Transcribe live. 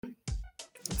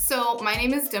So my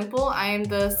name is Dimple. I am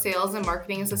the sales and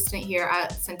marketing assistant here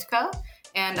at Cintica,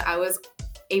 and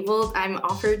I'm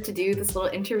offered to do this little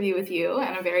interview with you,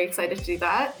 and I'm very excited to do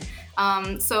that.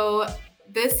 So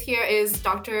this here is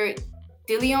Dr.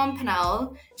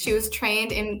 DeLeon-Pennell. She was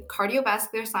trained in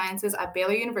cardiovascular sciences at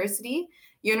Baylor University,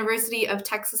 University of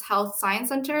Texas Health Science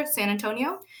Center, San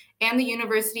Antonio, and the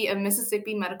University of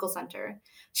Mississippi Medical Center.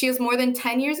 She has more than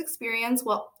 10 years experience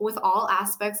with all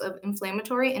aspects of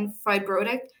inflammatory and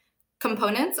fibrotic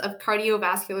components of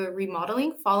cardiovascular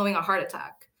remodeling following a heart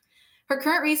attack. Her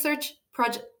current research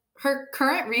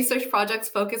projects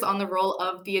focus on the role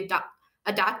of the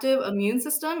adaptive immune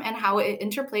system and how it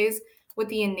interplays with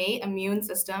the innate immune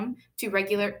system to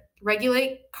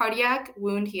regulate cardiac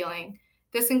wound healing.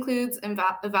 This includes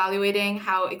evaluating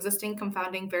how existing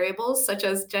confounding variables such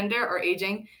as gender or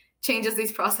aging changes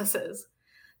these processes.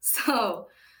 So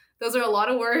those are a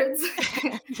lot of words.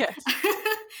 Yes.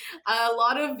 A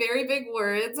lot of very big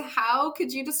words. How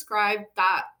could you describe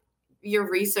your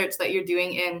research that you're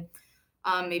doing in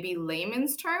maybe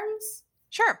layman's terms?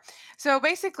 Sure. So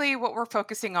basically, what we're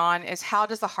focusing on is how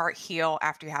does the heart heal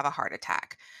after you have a heart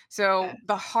attack? So Okay.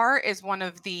 the heart is one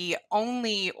of the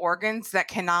only organs that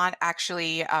cannot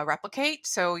actually replicate.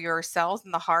 So your cells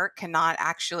in the heart cannot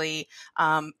actually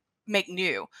make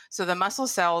new. So the muscle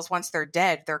cells, once they're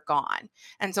dead, they're gone.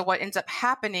 And so what ends up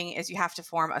happening is you have to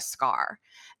form a scar.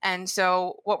 And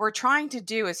so what we're trying to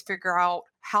do is figure out,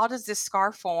 how does this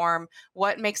scar form?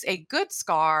 What makes a good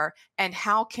scar? And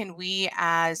how can we,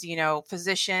 as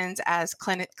physicians, as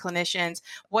clinicians,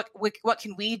 what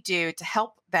can we do to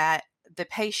help the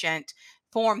patient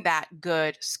form that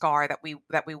good scar that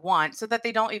we want, so that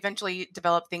they don't eventually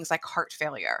develop things like heart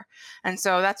failure? And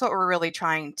so that's what we're really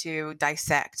trying to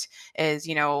dissect is,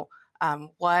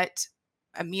 what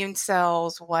immune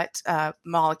cells, what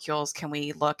molecules can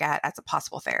we look at as a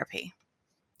possible therapy?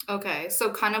 Okay, so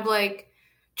kind of like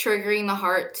triggering the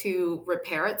heart to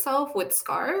repair itself with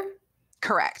scar?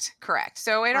 Correct.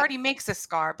 So it already makes a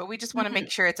scar, but we just want to make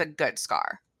sure it's a good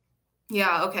scar.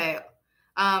 Yeah, okay.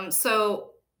 So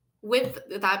with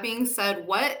that being said,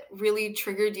 what really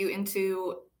triggered you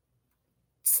into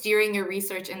steering your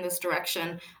research in this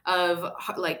direction of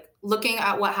like looking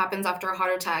at what happens after a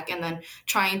heart attack and then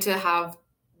trying to have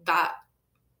that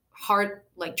heart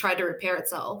like try to repair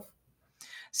itself?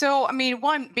 So, I mean,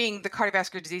 one being the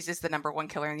cardiovascular disease is the number one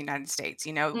killer in the United States.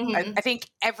 Mm-hmm. I think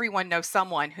everyone knows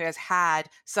someone who has had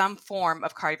some form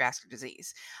of cardiovascular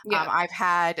disease.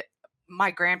 Yeah. My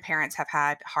grandparents have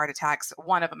had heart attacks.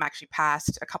 One of them actually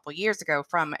passed a couple of years ago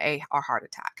from a heart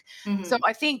attack. Mm-hmm. So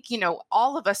I think,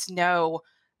 all of us know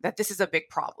that this is a big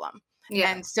problem. Yeah.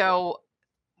 And so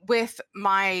with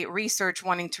my research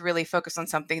wanting to really focus on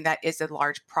something that is a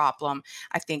large problem,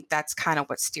 I think that's kind of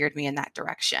what steered me in that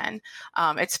direction.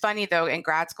 It's funny though, in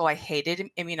grad school, I hated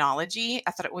immunology.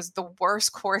 I thought it was the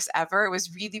worst course ever. It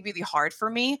was really, really hard for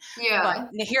me. Yeah.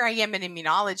 But here I am in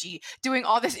immunology doing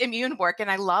all this immune work, and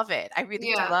I love it. I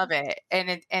really do love it.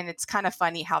 And it's kind of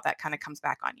funny how that kind of comes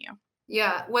back on you.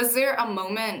 Yeah. Was there a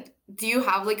moment, do you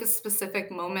have like a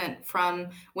specific moment from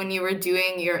when you were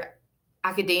doing your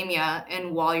academia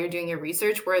and while you're doing your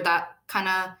research where that kind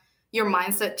of your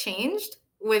mindset changed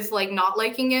with like not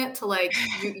liking it to like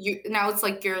you now it's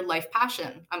like your life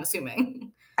passion, I'm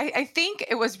assuming? I think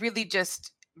it was really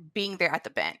just being there at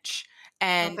the bench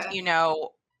and, Okay.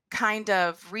 kind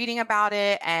of reading about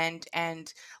it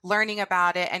and learning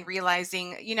about it and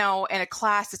realizing, in a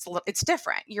class, it's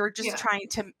different. You're just trying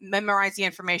to memorize the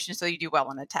information so you do well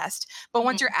on a test. But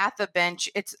once you're at the bench,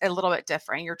 it's a little bit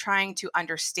different. You're trying to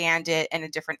understand it in a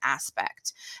different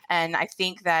aspect. And I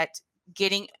think that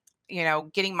getting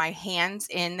my hands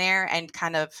in there and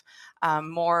kind of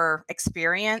more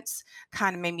experience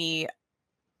kind of made me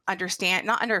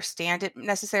not understand it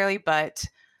necessarily, but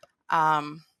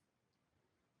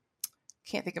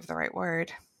can't think of the right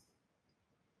word.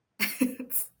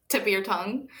 Tip of your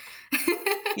tongue.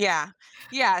 Yeah,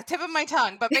 tip of my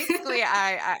tongue. But basically,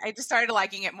 I just started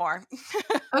liking it more.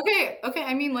 Okay.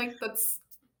 I mean, like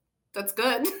that's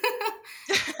good.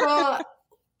 Well,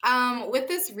 with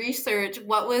this research,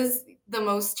 what was the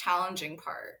most challenging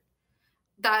part?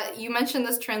 That you mentioned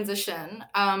this transition.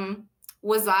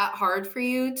 Was that hard for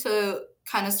you to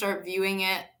kind of start viewing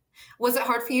it? Was it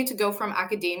hard for you to go from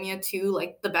academia to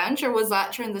like the bench, or was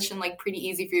that transition like pretty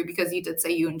easy for you because you did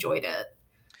say you enjoyed it?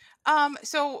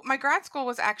 So my grad school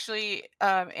was actually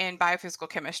in biophysical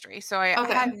chemistry. So I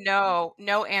Okay. had no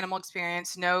animal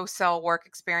experience, no cell work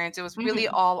experience. It was really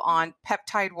all on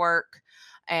peptide work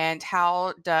and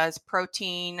how does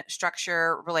protein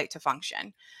structure relate to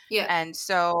function. Yeah. And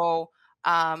so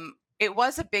it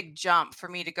was a big jump for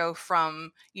me to go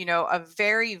from, a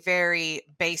very, very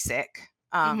basic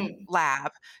Hmm.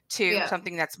 lab to Yeah.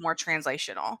 something that's more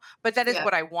translational. But that is Yeah.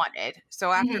 what I wanted.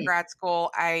 So after Hmm. grad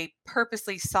school, I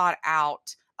purposely sought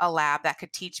out a lab that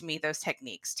could teach me those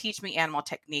techniques, teach me animal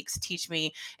techniques, teach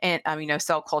me, and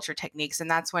cell culture techniques. And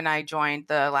that's when I joined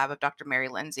the lab of Dr. Mary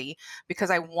Lindsay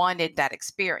because I wanted that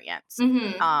experience.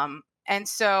 Hmm. And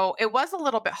so it was a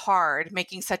little bit hard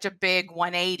making such a big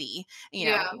 180,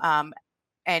 Yeah.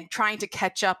 and trying to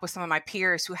catch up with some of my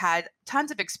peers who had tons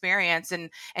of experience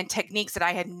and techniques that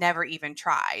I had never even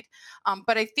tried.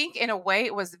 But I think in a way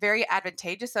it was very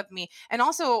advantageous of me, and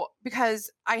also because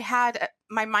I had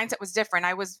my mindset was different.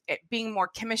 I was being more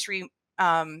chemistry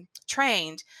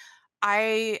trained.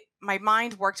 My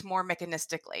mind worked more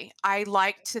mechanistically. I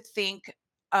like to think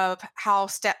of how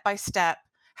step by step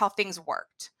how things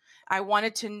worked. I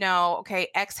wanted to know, okay,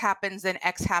 X happens, then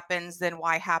X happens, then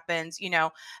Y happens,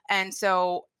 and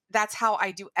so that's how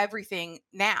I do everything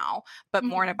now, but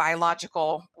more in a Hmm.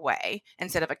 biological way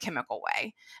instead of a chemical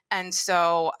way. And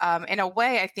so, in a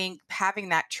way, I think having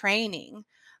that training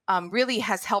really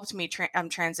has helped me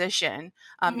transition,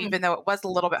 even Hmm. though it was a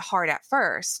little bit hard at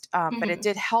first. But it Hmm.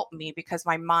 did help me because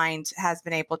my mind has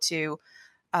been able to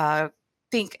uh,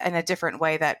 think in a different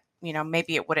way that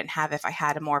maybe it wouldn't have if I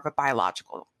had a more of a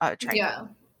biological training. Yeah.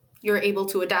 You're able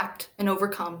to adapt and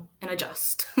overcome and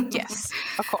adjust. Yes,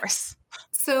 of course.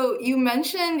 So you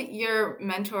mentioned your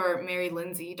mentor, Mary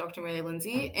Lindsay, Dr. Mary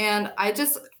Lindsay, and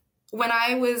when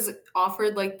I was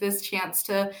offered like this chance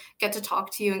to get to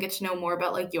talk to you and get to know more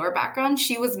about like your background,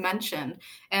 she was mentioned,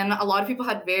 and a lot of people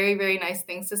had very, very nice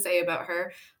things to say about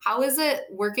her. How is it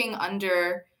working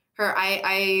under her?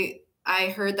 I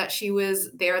heard that she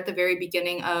was there at the very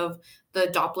beginning of the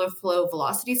Doppler flow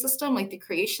velocity system, like the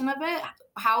creation of it.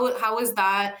 How is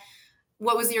that?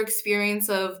 What was your experience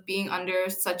of being under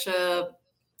such a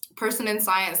person in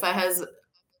science that has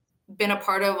been a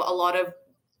part of a lot of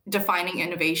defining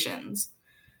innovations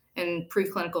in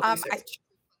preclinical I research?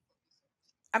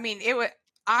 I mean, it would.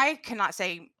 I cannot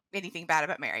say anything bad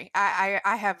about Mary.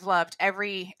 I have loved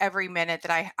every minute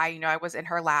that I was in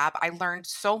her lab. I learned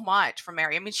so much from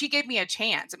Mary. I mean, she gave me a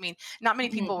chance. I mean, not many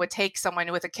people Mhm. would take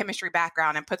someone with a chemistry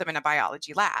background and put them in a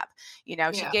biology lab. She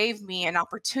Yeah. gave me an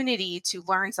opportunity to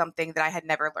learn something that I had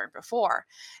never learned before,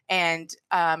 and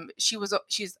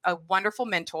she's a wonderful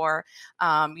mentor.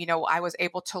 I was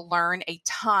able to learn a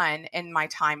ton in my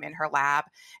time in her lab,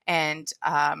 and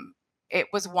it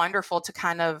was wonderful to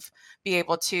kind of be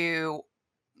able to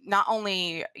not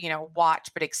only watch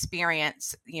but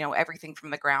experience everything from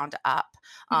the ground up.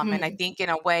 And I Mhm. think in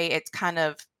a way it's kind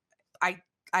of I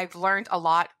I've learned a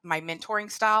lot. My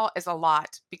mentoring style is a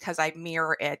lot because I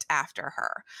mirror it after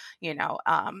her,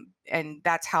 and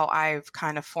that's how I've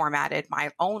kind of formatted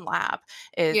my own lab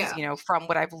is, Yeah. from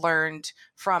what I've learned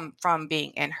from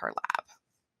being in her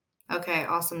lab. Okay,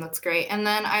 awesome. That's great. And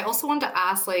then I also wanted to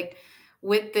ask, like,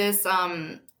 with this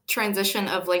transition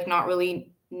of like not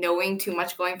really knowing too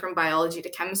much going from biology to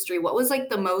chemistry, what was like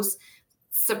the most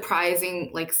surprising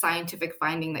like scientific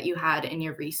finding that you had in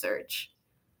your research?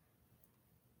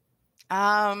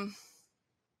 Um,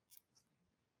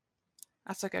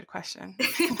 that's a good question.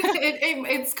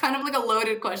 It's kind of like a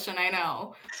loaded question, I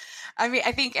know. I mean,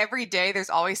 I think every day there's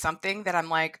always something that I'm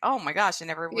like, "Oh my gosh, I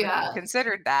never would have even Yeah.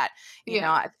 considered that."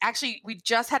 Yeah. Actually, we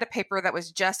just had a paper that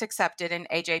was just accepted in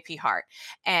AJP Heart,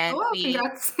 Oh, and wow, we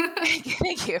congrats.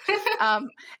 thank you.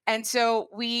 And so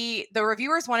the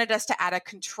reviewers wanted us to add a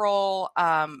control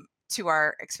to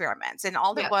our experiments, and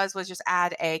all it Yeah. was just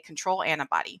add a control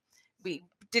antibody. We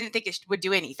didn't think it would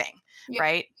do anything, Yeah.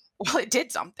 right? Well, it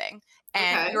did something,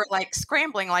 and we Okay. were like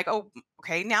scrambling, like, "Oh,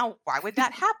 okay, now why would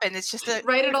that happen? It's just a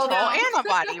Write it all control down.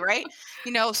 antibody, right?"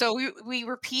 So we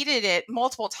repeated it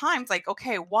multiple times, like,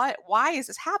 "Okay, why is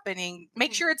this happening?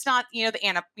 Make sure Mhm. it's not,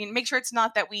 make sure it's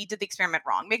not that we did the experiment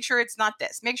wrong. Make sure it's not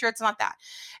this. Make sure it's not that."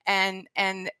 And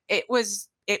it was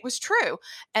true.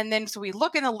 And then so we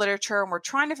look in the literature and we're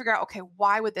trying to figure out, okay,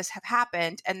 why would this have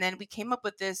happened? And then we came up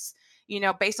with this,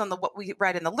 based on what we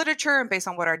read in the literature and based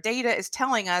on what our data is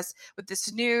telling us, with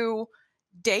this new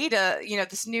data,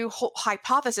 this new whole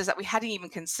hypothesis that we hadn't even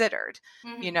considered,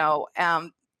 you Mhm. know.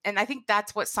 And I think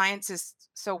that's what science is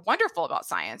so wonderful about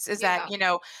science is that,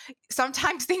 Yeah.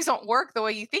 sometimes things don't work the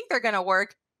way you think they're going to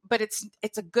work, but it's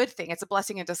a good thing. It's a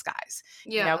blessing in disguise,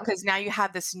 Yeah. because now you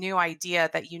have this new idea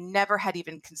that you never had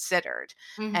even considered.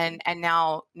 Mhm. And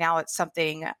now it's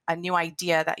something, a new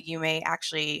idea that you may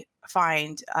actually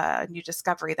find a new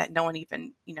discovery that no one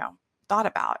even, thought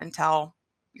about until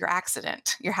your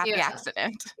happy Yeah.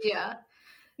 accident. Yeah.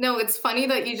 No, it's funny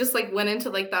that you just like went into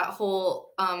like that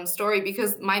whole story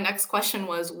because my next question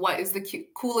was, what is the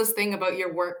coolest thing about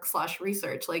your work slash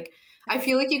research? Like, I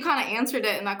feel like you kind of answered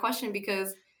it in that question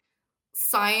because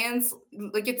science,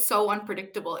 like, it's so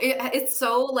unpredictable. It's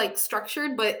so like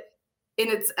structured, but in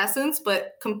its essence,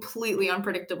 but completely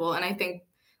unpredictable. And I think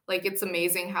like it's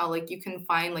amazing how like you can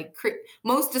find like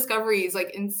most discoveries,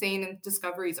 like insane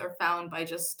discoveries, are found by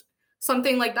just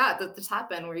something like that just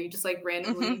happened where you just like Hmm.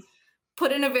 randomly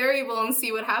put in a variable and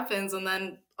see what happens, and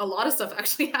then a lot of stuff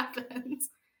actually happens.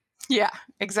 Yeah,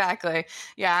 exactly.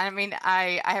 Yeah, I mean,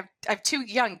 I have two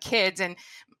young kids, and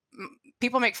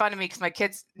people make fun of me because my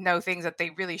kids know things that they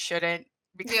really shouldn't,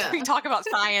 because Yeah, we talk about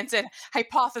science and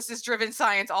hypothesis driven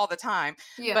science all the time.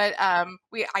 yeah. But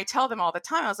I tell them all the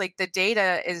time, I was like, the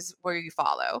data is where you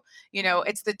follow. Mhm.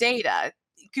 It's the data.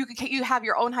 You have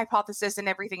your own hypothesis and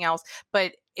everything else,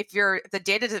 but if the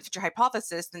data doesn't fit your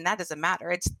hypothesis, then that doesn't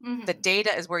matter. It's the Mhm.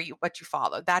 data is what you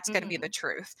follow. That's going to be the Mhm.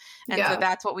 truth. And so Yeah.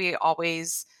 that's what we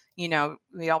always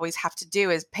have to do,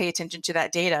 is pay attention to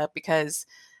that data, because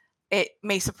it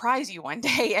may surprise you one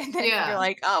day and then you're Yeah.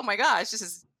 like, "Oh my gosh, this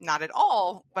is not at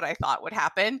all what I thought would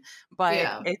happen," but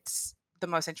Yeah. it's the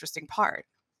most interesting part.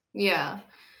 Yeah.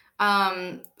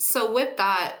 So with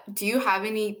that, do you have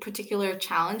any particular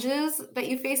challenges that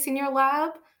you face in your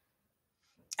lab?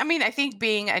 I mean, I think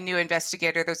being a new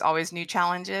investigator, there's always new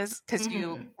challenges because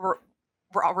Mhm.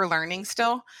 we're learning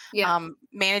still. Yeah.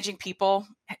 Managing people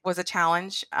was a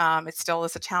challenge. It still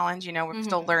is a challenge. We're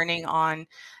still Mhm. learning on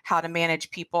how to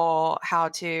manage people, how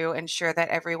to ensure that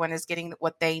everyone is getting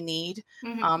what they need.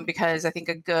 Mhm. Because I think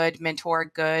a good mentor,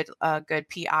 good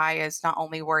PI is not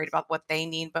only worried about what they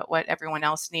need, but what everyone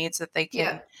else needs, so that they can,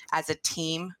 Yeah. as a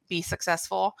team, be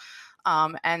successful.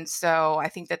 And so I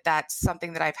think that that's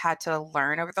something that I've had to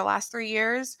learn over the last 3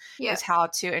 years, is Yeah. how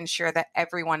to ensure that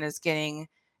everyone is getting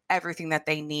everything that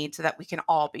they need so that we can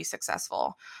all be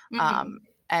successful. Um, Mhm.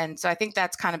 and so I think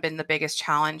that's kind of been the biggest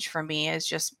challenge for me, is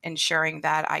just ensuring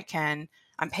that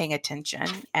I'm paying attention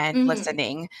and Mhm.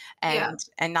 listening, Yeah.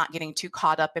 and not getting too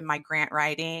caught up in my grant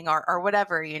writing, or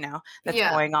whatever, that's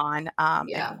Yeah. going on,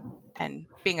 Yeah. and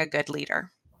being a good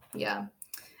leader. Yeah.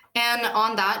 And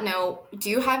on that note, do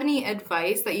you have any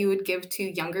advice that you would give to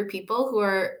younger people who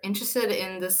are interested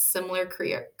in this similar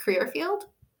career field?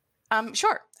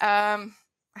 Sure.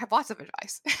 I have lots of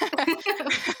advice.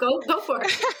 Go for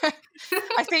it.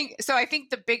 I think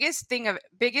the biggest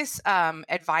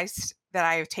advice that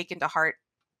I have taken to heart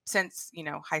since,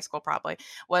 high school, probably,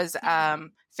 was,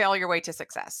 Mhm. fail your way to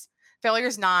success. Failure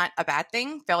is not a bad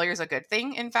thing. Failure is a good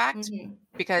thing, in fact, Mhm.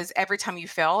 because every time you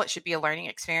fail, it should be a learning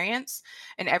experience,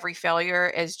 and every failure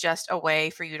is just a way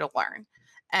for you to learn.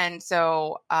 And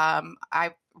so,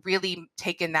 I've really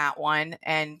taken that one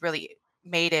and really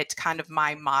made it kind of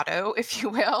my motto, if you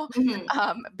will,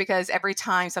 Mhm. because every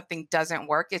time something doesn't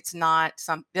work, it's not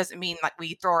some doesn't mean like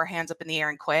we throw our hands up in the air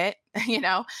and quit.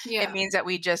 It Yeah. means that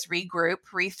we just regroup,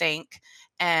 rethink,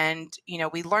 and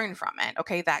we learn from it.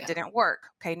 Okay, that Yeah. didn't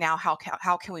work. Okay, now how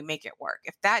can we make it work?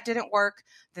 If that didn't work,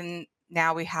 then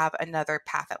now we have another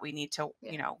path that we need to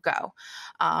Yeah. go.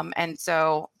 And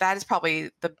so that is probably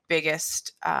the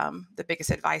biggest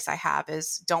advice I have,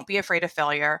 is don't be afraid of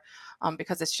failure,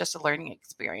 because it's just a learning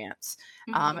experience.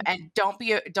 Mhm. And don't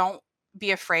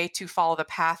be afraid to follow the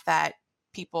path that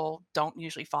people don't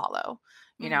usually follow.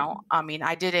 Mhm. I mean,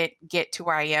 I didn't get to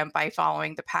where I am by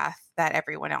following the path that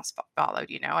everyone else followed.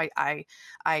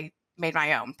 I made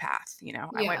my own path. I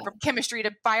went Yeah. from chemistry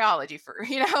to biology for,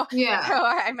 so Yeah.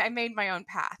 I made my own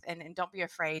path, and don't be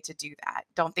afraid to do that.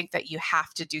 Don't think that you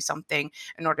have to do something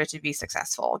in order to be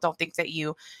successful. Don't think that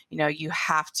you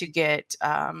have to get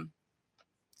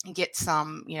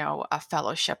some, a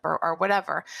fellowship, or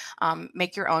whatever.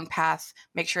 Make your own path,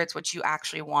 make sure it's what you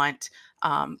actually want,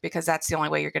 because that's the only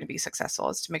way you're going to be successful,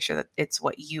 is to make sure that it's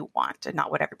what you want and not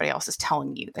what everybody else is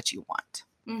telling you that you want.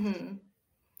 Mhm.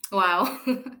 Wow.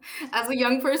 As a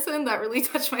young person, that really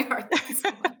touched my heart. Thank you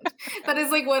so much. That is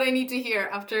like what I need to hear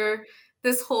after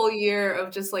this whole year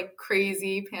of just like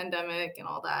crazy pandemic and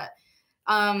all that.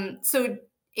 So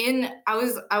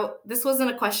this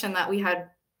wasn't a question that we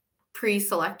had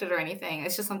pre-selected or anything.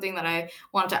 It's just something that I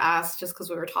wanted to ask just because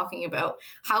we were talking about.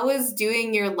 How is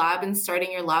doing your lab and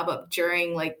starting your lab up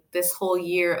during like this whole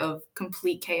year of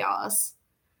complete chaos?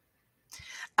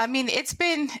 I mean, it's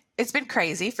been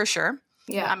crazy, for sure.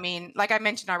 I Yeah. mean, like I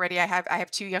mentioned already, I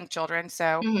have two young children,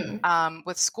 so, Mhm.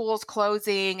 with schools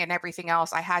closing and everything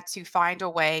else, I had to find a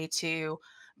way to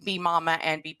be mama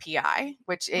and be PI,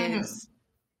 which Mhm. is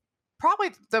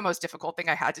probably the most difficult thing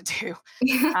I had to do,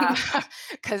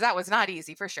 because that was not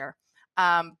easy, for sure.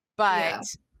 But Yeah.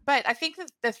 I think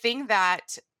that the thing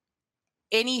that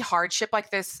any hardship like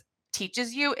this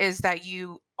teaches you is that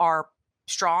you are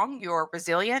strong, you're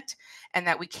resilient, and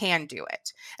that we can do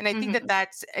it. And I think that Mhm.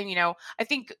 that's, and I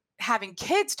think having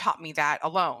kids taught me that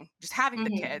alone, just having the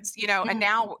Mhm. kids, and Mhm.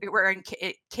 now we're in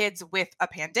kids with a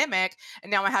pandemic,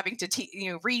 and now I'm having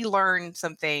to relearn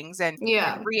some things and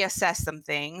Yeah. reassess some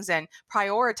things and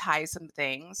prioritize some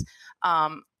things.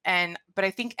 But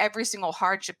I think every single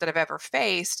hardship that I've ever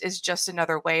faced is just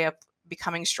another way of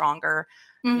becoming stronger,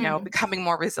 Mhm. becoming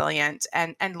more resilient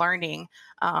and learning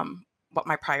what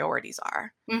my priorities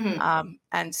are. Mhm.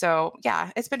 And so,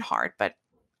 yeah, it's been hard, but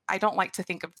I don't like to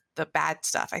think of the bad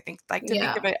stuff. Like to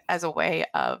think of Yeah. it as a way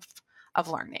of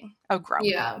learning, of growing.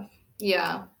 Yeah.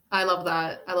 Yeah. I love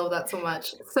that. I love that so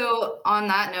much. So, on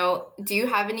that note, do you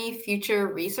have any future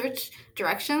research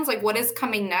directions? Like, what is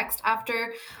coming next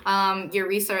after your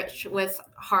research with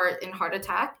heart and heart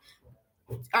attack?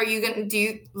 Are you going to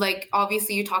do, like,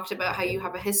 obviously, you talked about how you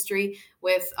have a history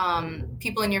with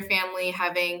people in your family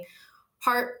having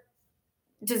heart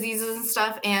diseases and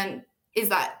stuff. And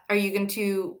are you going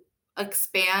to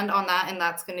expand on that, and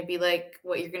that's going to be like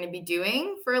what you're going to be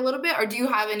doing for a little bit? Or do you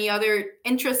have any other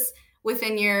interests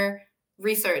within your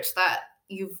research that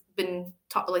you've been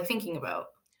like thinking about?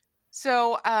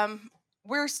 So,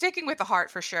 we're sticking with the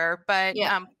heart for sure. But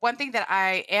Yeah. one thing that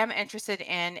I am interested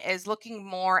in is looking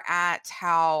more at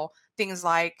how things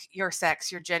like your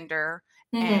sex, your gender,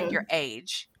 and your Mm-hmm.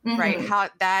 age, right? Mm-hmm. How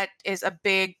that is a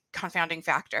big confounding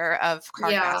factor of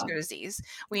Yeah. cardiovascular disease.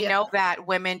 We Yeah. know that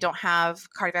women don't have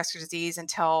cardiovascular disease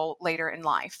until later in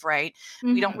life, right?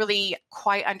 We don't Mm-hmm. really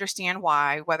quite understand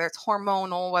why, whether it's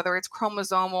hormonal, whether it's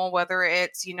chromosomal, whether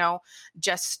it's,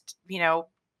 just,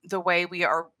 the way we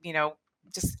are,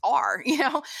 just are,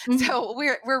 Mm-hmm. so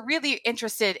we're really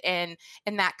interested in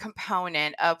that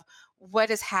component of what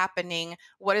is happening,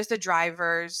 what is the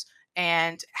drivers,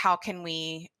 and how can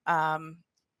we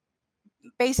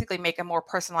basically make a more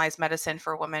personalized medicine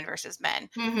for women versus men,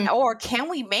 Mm-hmm. or can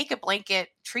we make a blanket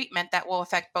treatment that will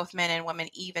affect both men and women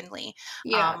evenly,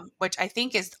 Yeah. which I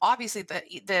think is obviously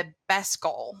the best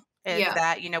goal, is Yeah.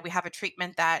 that we have a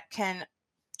treatment that can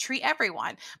treat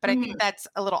everyone. But I think Mm-hmm. that's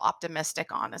a little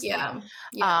optimistic, honestly. Yeah.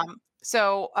 Yeah.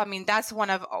 So, I mean, that's one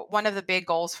of the big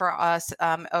goals for us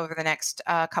over the next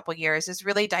couple years, is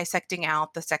really dissecting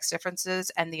out the sex differences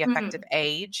and the effective Mm-hmm.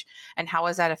 age, and how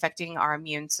is that affecting our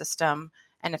immune system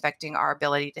and affecting our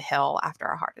ability to heal after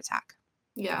a heart attack.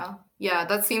 Yeah. Yeah.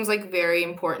 That seems like very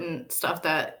important stuff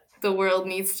that the world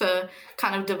needs to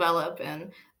kind of develop.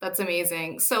 And that's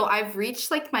amazing. So I've reached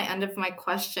like my end of my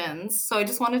questions. So I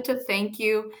just wanted to thank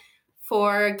you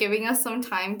for giving us some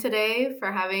time today,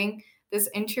 for having this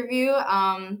interview.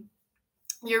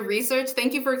 Your research,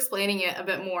 thank you for explaining it a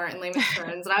bit more in layman's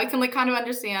terms and I can like kind of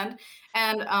understand.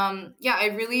 And yeah, I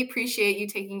really appreciate you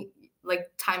taking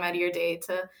like time out of your day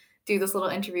to do this little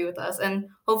interview with us, and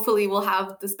hopefully we'll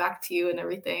have this back to you and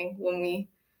everything when we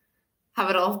have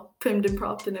it all primmed and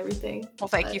propped and everything. Well,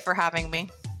 thank But you for having me.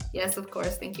 yes, of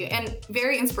course, thank you, and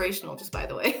very inspirational, just by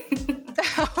the way.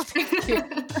 Thank you.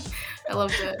 I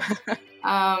loved it.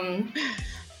 um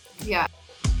yeah.